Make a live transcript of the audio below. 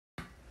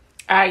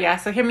Alright, y'all,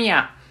 so hear me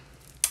out.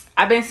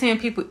 I've been seeing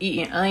people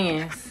eating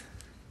onions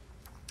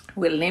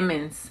with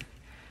lemons.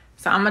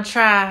 So I'm going to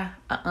try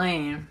an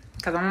onion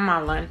because I'm on my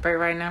lunch break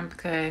right now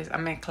because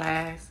I'm in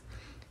class.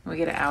 We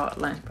get an hour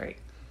lunch break.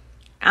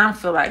 I don't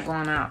feel like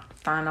going out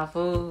finding no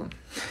food.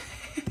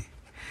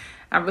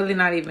 I'm really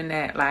not even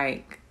that,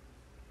 like,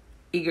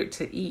 eager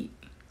to eat.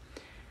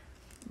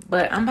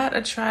 But I'm about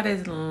to try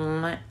this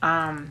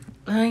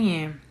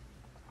onion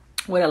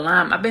with a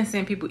lime. I've been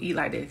seeing people eat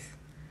like this.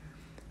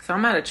 So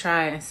I'm about to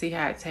try it and see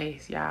how it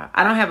tastes, y'all.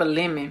 I don't have a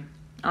lemon.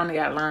 I only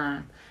got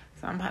lime.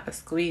 So I'm about to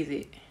squeeze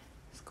it.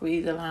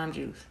 Squeeze the lime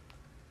juice.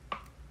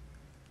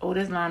 Oh,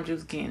 this lime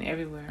juice getting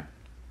everywhere.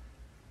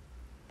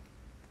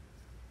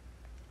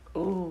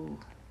 Ooh.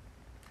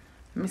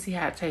 Let me see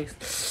how it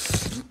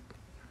tastes.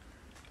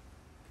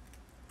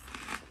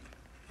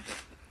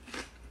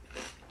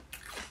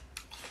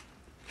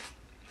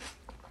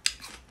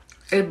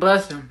 It's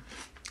busting.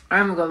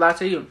 I'm gonna lie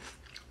to you.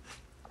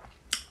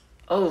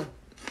 Oh.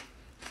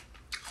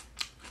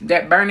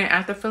 That burning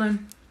after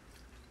feeling,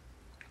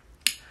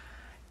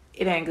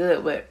 it ain't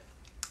good, but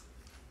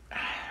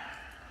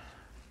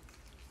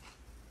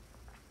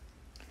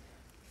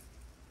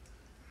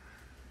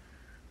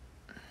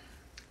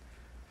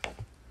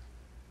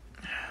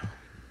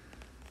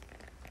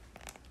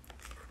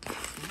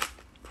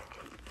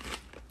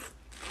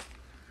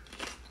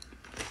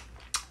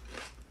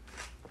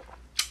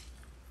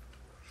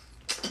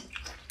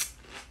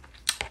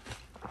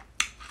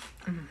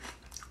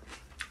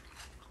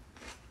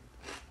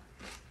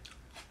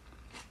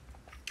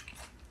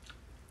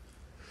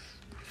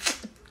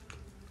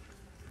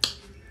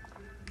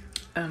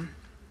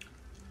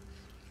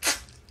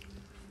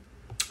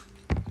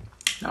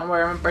don't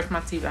worry, I'm gonna brush my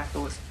teeth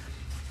afterwards.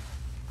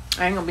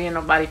 I ain't gonna be in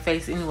nobody's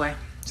face anyway.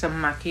 Some of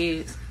my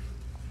kids.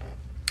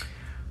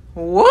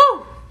 Woo!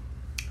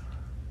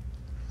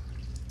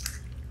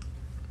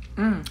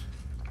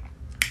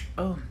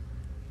 Oh.